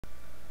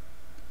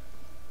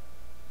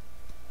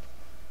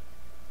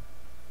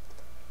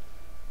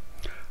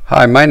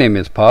Hi, my name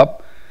is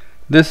Pop.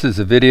 This is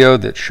a video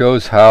that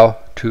shows how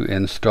to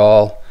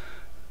install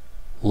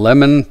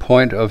Lemon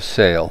Point of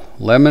Sale.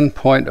 Lemon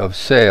Point of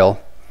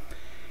Sale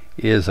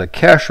is a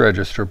cash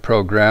register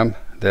program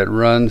that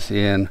runs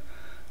in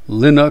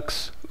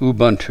Linux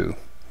Ubuntu.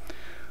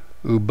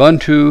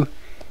 Ubuntu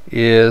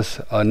is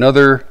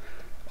another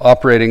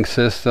operating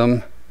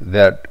system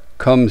that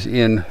comes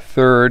in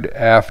third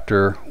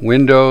after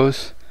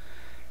Windows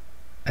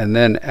and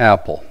then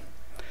Apple.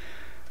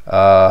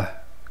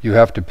 You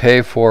have to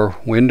pay for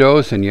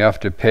Windows and you have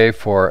to pay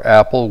for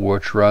Apple,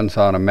 which runs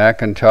on a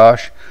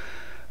Macintosh.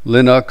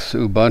 Linux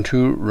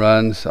Ubuntu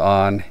runs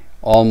on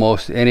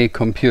almost any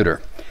computer.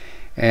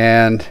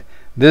 And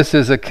this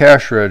is a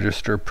cash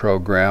register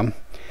program.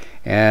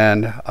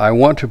 And I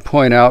want to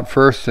point out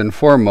first and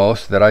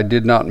foremost that I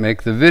did not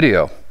make the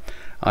video.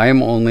 I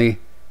am only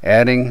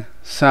adding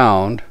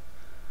sound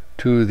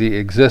to the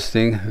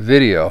existing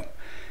video.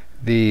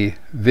 The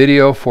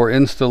video for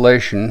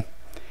installation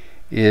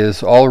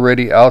is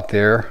already out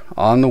there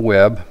on the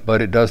web,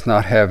 but it does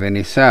not have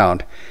any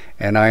sound,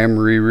 and I am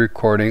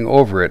re-recording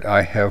over it.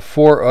 I have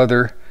 4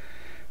 other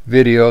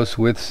videos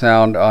with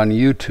sound on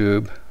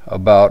YouTube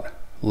about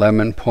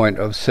Lemon Point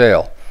of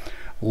Sale.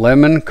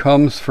 Lemon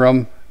comes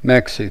from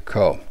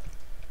Mexico.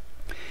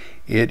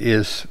 It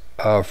is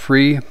a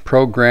free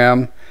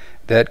program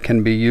that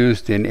can be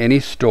used in any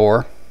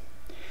store,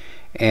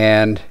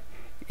 and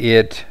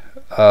it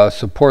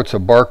supports a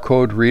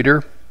barcode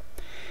reader.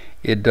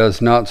 It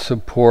does not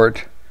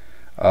support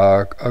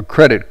a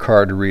credit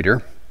card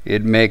reader.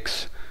 It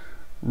makes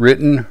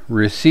written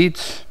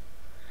receipts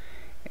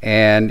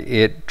and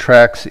it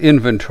tracks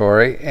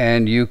inventory,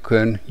 and you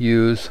can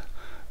use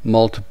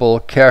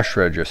multiple cash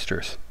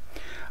registers.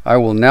 I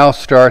will now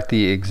start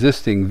the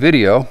existing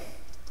video,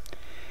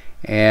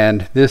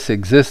 and this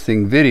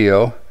existing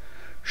video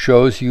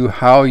shows you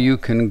how you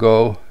can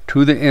go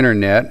to the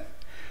internet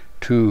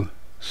to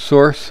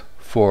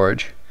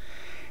Sourceforge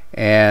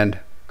and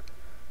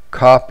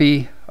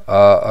copy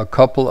a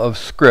couple of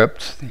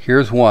scripts.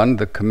 Here's one.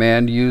 The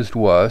command used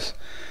was,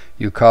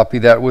 you copy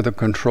that with a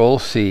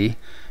Control-C,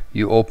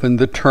 you open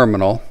the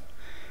terminal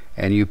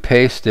and you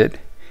paste it,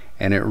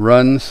 and it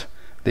runs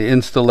the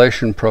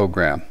installation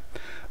program.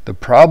 The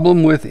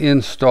problem with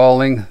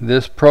installing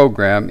this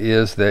program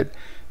is that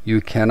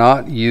you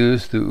cannot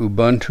use the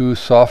Ubuntu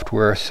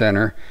Software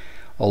Center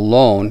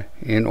alone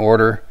in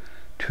order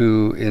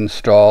to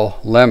install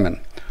Lemon.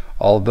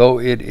 Although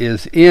it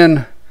is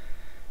in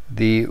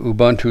the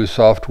Ubuntu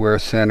Software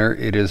Center,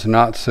 it is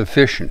not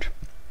sufficient.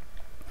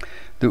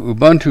 The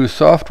Ubuntu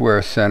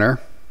Software Center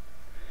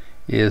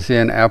is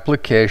in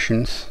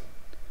Applications,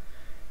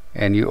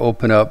 and you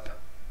open up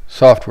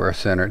Software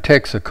Center. It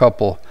takes a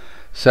couple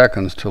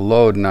seconds to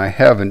load, and I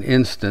have an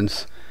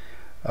instance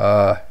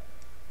of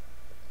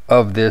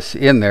this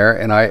in there,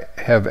 and I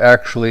have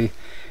actually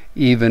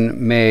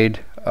even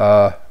made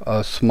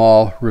a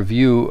small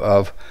review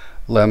of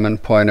Lemon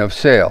Point of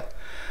Sale.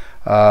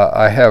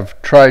 I have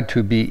tried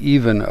to be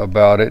even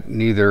about it,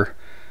 neither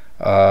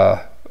a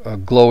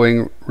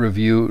glowing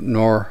review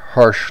nor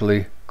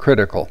harshly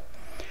critical.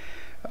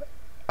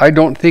 I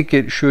don't think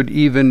it should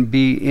even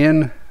be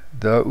in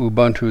the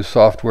Ubuntu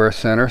Software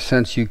Center,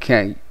 since you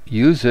can't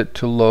use it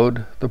to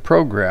load the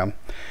program.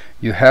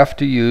 You have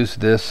to use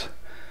this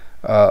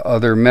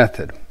other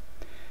method.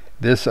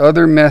 This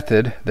other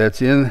method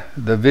that's in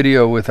the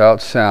video without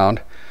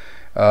sound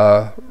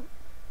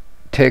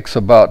takes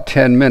about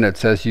 10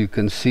 minutes, as you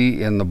can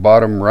see in the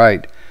bottom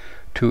right,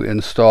 to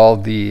install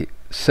the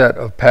set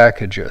of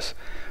packages.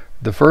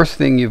 The first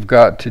thing you've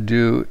got to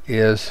do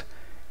is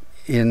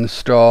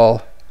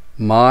install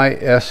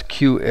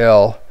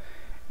MySQL,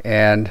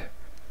 and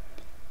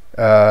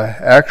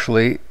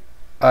actually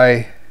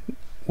I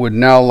would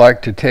now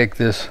like to take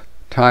this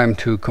time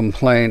to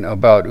complain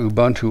about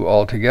Ubuntu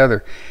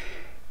altogether.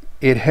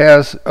 It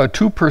has a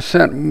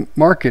 2%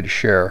 market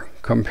share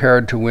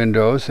compared to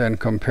Windows and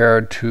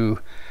compared to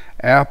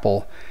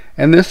Apple,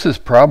 and this is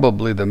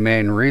probably the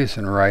main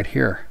reason right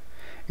here.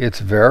 It's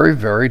very,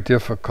 very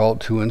difficult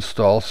to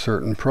install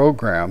certain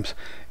programs.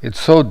 It's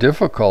so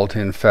difficult,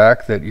 in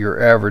fact, that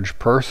your average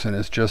person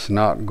is just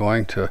not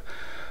going to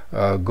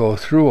go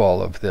through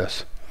all of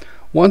this.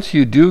 Once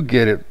you do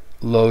get it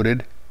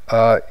loaded,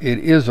 it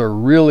is a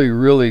really,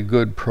 really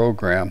good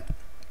program.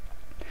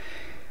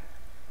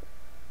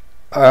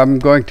 I'm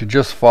going to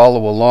just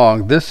follow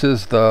along. This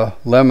is the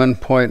Lemon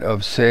Point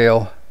of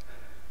Sale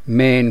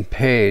main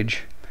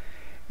page,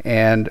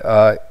 and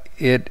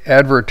it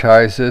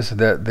advertises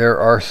that there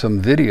are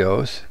some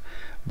videos,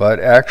 but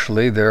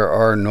actually there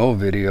are no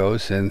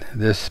videos, and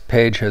this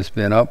page has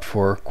been up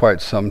for quite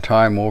some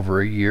time,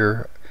 over a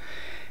year,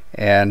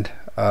 and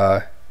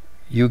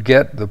you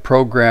get the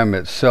program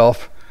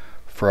itself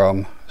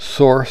from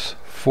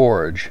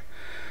Sourceforge.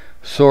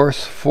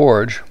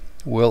 Sourceforge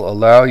will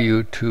allow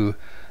you to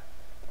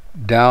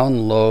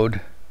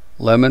download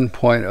Lemon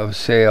Point of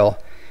Sale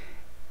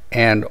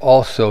and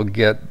also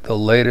get the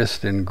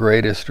latest and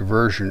greatest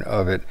version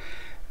of it.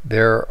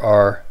 There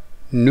are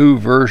new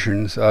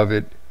versions of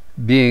it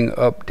being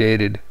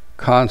updated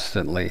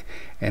constantly.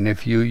 And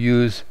if you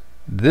use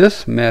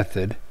this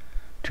method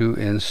to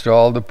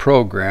install the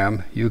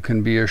program, you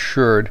can be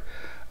assured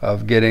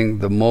of getting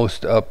the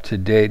most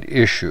up-to-date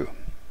issue.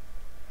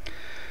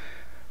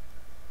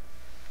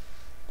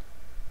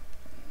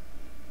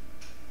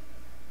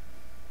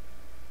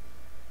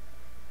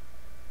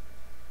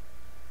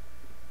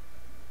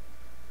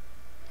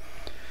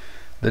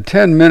 The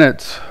 10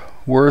 minutes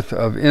worth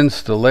of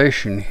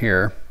installation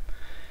here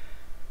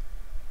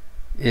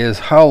is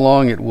how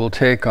long it will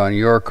take on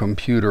your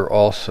computer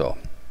also.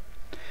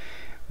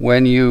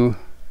 When you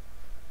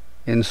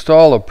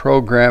install a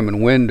program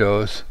in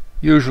Windows,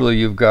 usually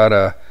you've got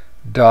a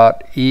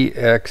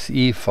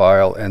 .exe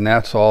file, and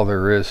that's all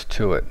there is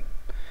to it.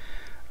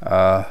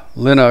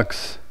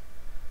 Linux,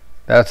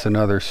 that's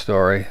another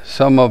story.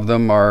 Some of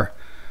them are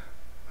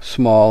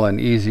small and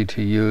easy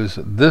to use.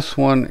 This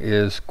one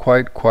is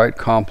quite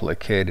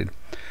complicated.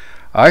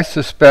 I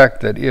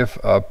suspect that if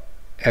a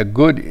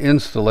good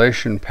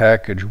installation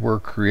package were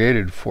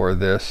created for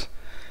this,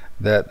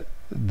 that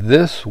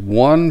this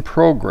one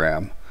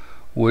program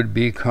would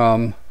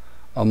become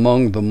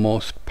among the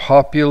most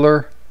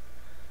popular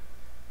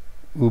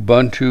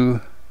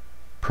Ubuntu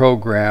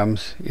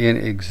programs in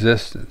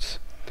existence.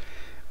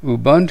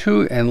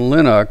 Ubuntu and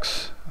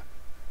Linux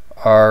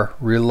are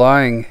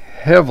relying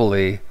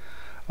heavily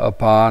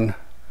upon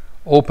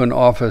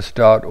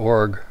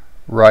OpenOffice.org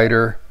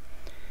writer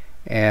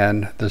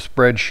and the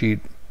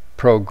spreadsheet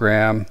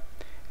program,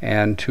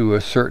 and to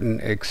a certain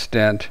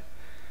extent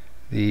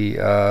the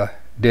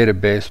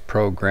database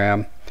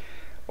program.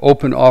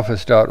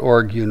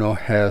 OpenOffice.org, you know,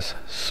 has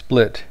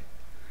split,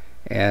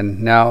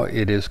 and now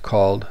it is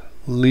called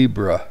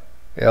Libre,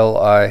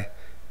 L-I-B-R-E.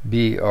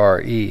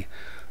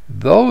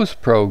 Those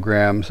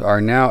programs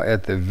are now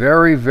at the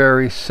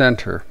very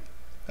center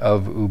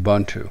of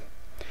Ubuntu.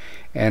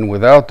 And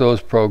without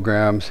those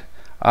programs,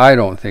 I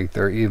don't think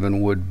there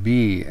even would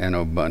be an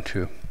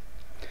Ubuntu.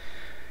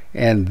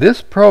 And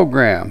this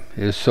program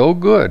is so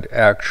good,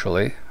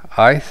 actually,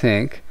 I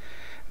think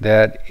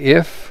that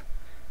if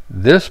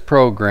this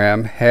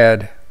program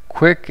had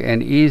quick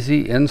and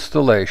easy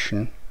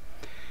installation,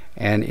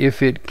 and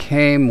if it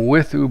came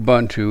with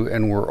Ubuntu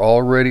and were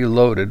already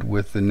loaded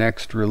with the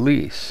next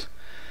release,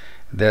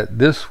 that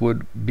this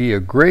would be a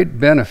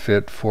great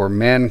benefit for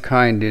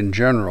mankind in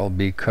general,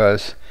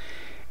 because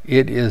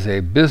it is a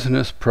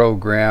business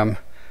program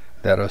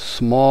that a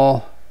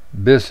small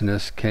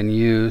business can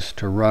use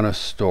to run a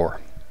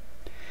store.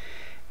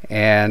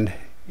 And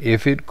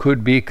if it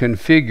could be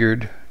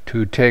configured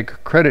to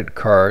take credit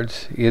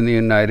cards in the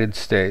United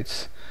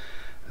States,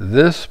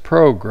 this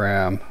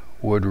program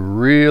would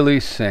really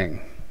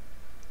sing.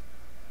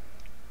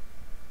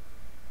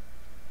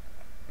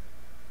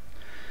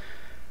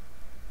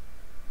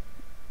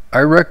 I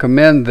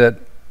recommend that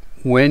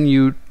when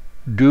you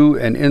do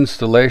an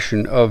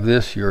installation of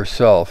this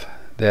yourself,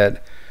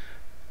 that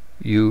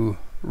you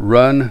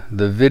run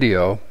the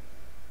video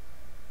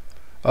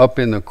up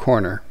in the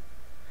corner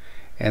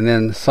and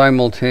then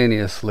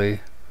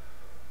simultaneously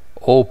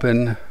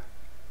open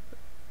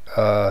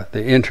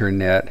the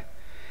internet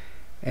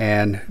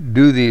and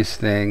do these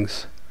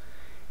things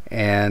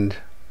and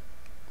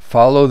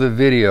follow the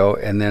video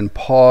and then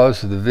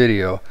pause the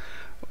video.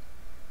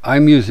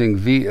 I'm using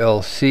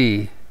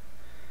VLC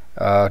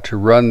to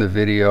run the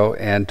video,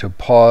 and to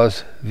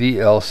pause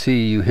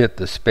VLC you hit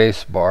the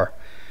space bar.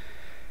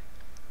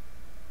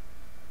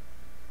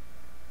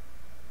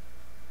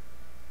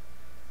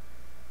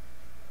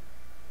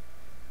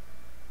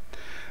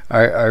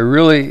 I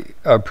really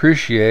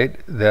appreciate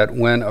that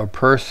when a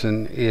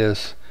person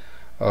is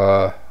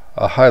a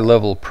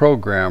high-level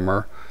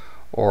programmer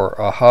or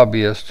a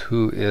hobbyist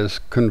who is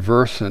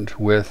conversant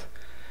with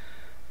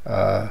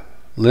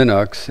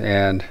Linux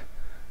and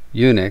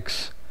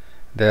Unix,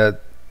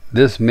 that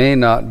this may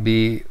not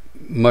be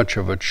much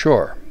of a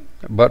chore.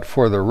 But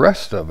for the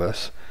rest of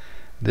us,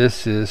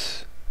 this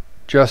is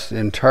just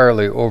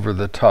entirely over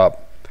the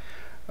top.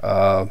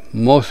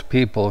 Most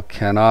people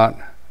cannot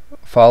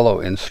follow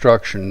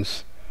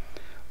instructions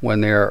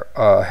when they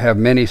have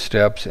many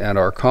steps and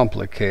are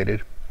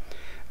complicated.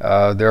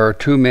 There are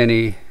too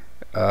many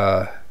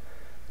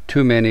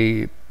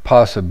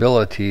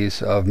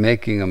possibilities of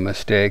making a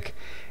mistake,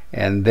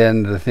 and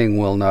then the thing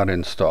will not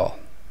install.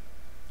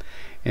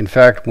 In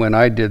fact, when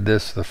I did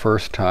this the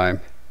first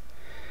time,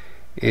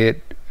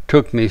 it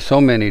took me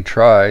so many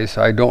tries.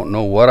 I don't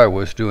know what I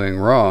was doing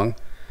wrong,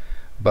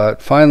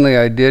 but finally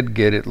I did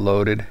get it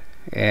loaded,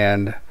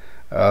 and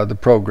the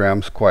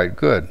program's quite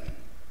good.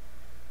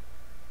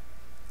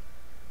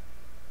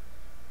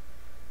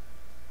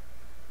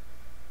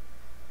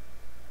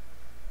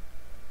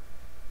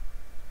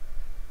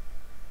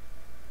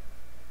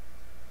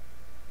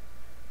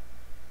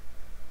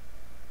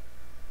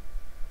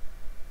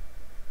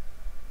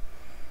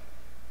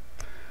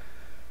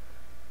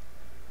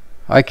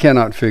 I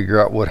cannot figure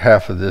out what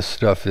half of this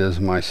stuff is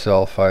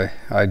myself.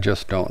 I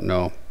just don't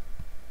know.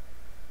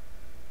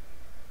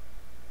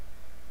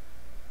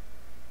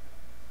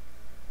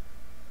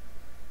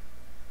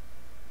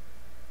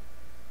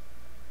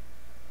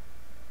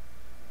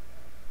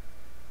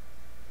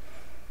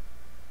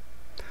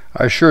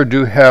 I sure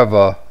do have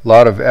a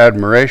lot of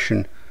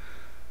admiration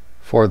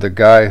for the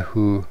guy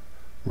who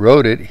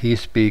wrote it. He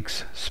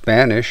speaks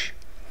Spanish,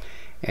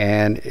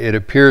 and it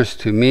appears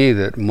to me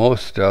that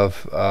most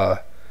of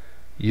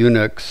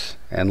Unix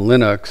and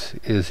Linux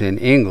is in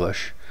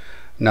English.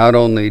 Not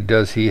only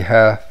does he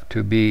have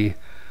to be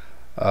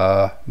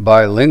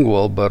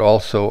bilingual, but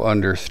also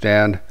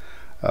understand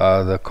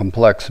the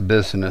complex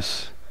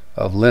business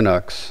of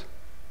Linux.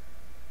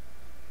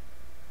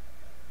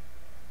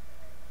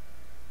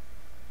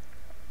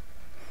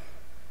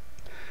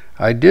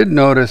 I did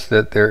notice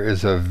that there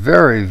is a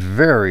very,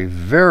 very,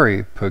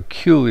 very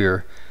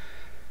peculiar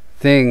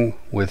thing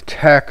with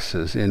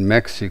taxes in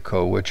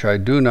Mexico, which I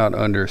do not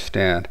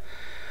understand.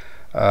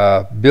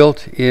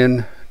 Built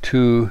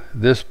into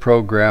this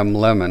program,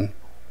 Lemon,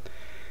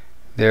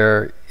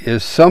 there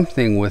is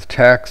something with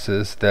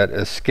taxes that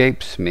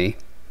escapes me.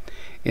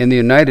 In the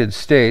United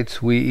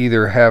States, we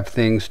either have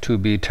things to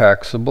be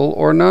taxable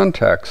or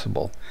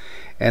non-taxable,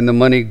 and the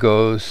money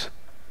goes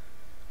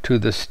to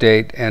the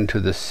state and to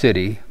the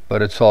city,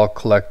 but it's all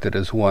collected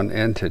as one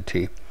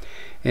entity.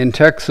 In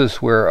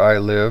Texas, where I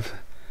live,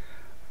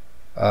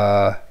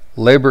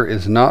 labor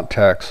is not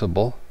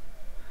taxable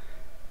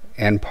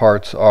and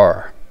parts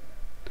are.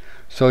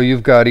 So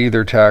you've got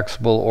either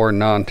taxable or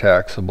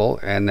non-taxable,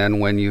 and then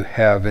when you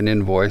have an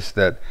invoice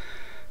that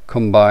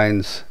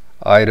combines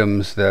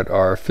items that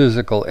are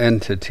physical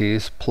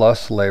entities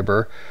plus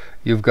labor,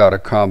 you've got a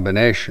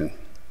combination.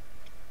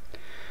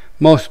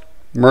 Most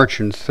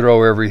merchants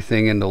throw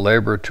everything into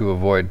labor to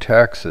avoid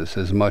taxes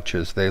as much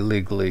as they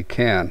legally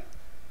can.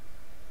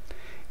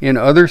 In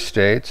other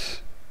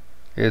states,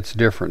 it's a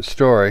different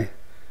story.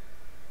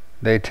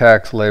 They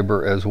tax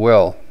labor as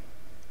well.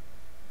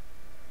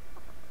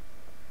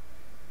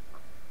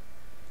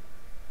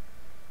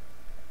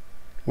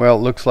 Well,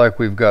 it looks like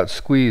we've got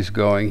Squeeze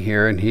going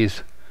here, and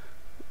he's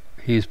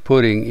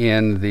putting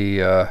in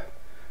the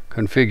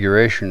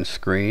configuration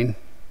screen.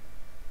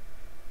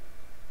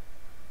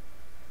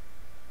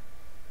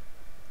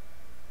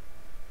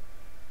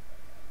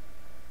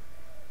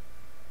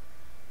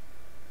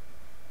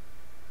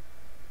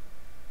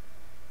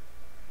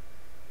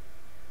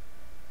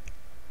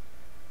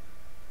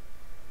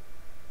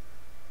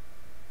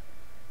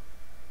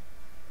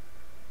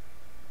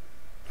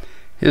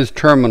 His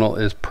terminal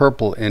is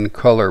purple in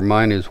color.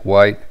 Mine is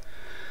white.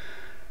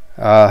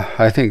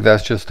 I think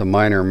that's just a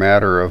minor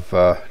matter of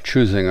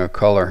choosing a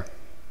color.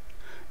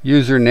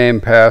 Username,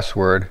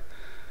 password,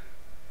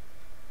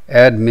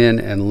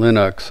 admin, and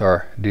Linux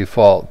are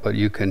default, but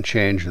you can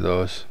change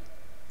those.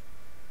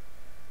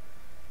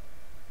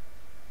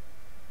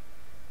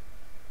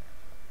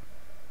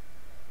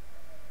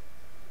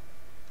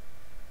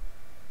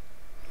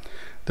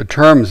 The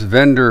terms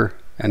vendor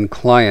and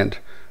client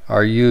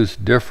are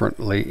used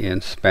differently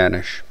in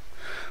Spanish.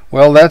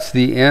 Well, that's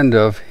the end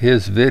of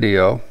his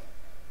video,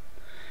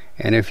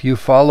 and if you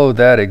follow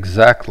that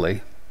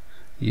exactly,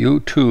 you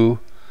too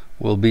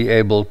will be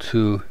able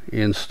to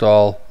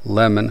install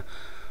Lemon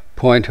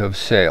Point of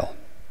Sale.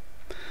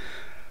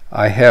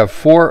 I have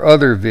 4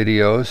 other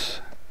videos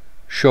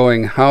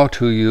showing how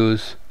to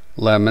use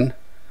Lemon,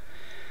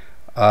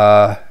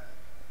 and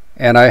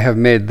I have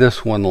made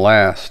this one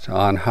last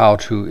on how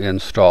to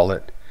install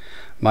it.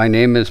 My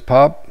name is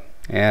Pop,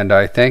 and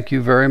I thank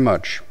you very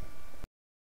much.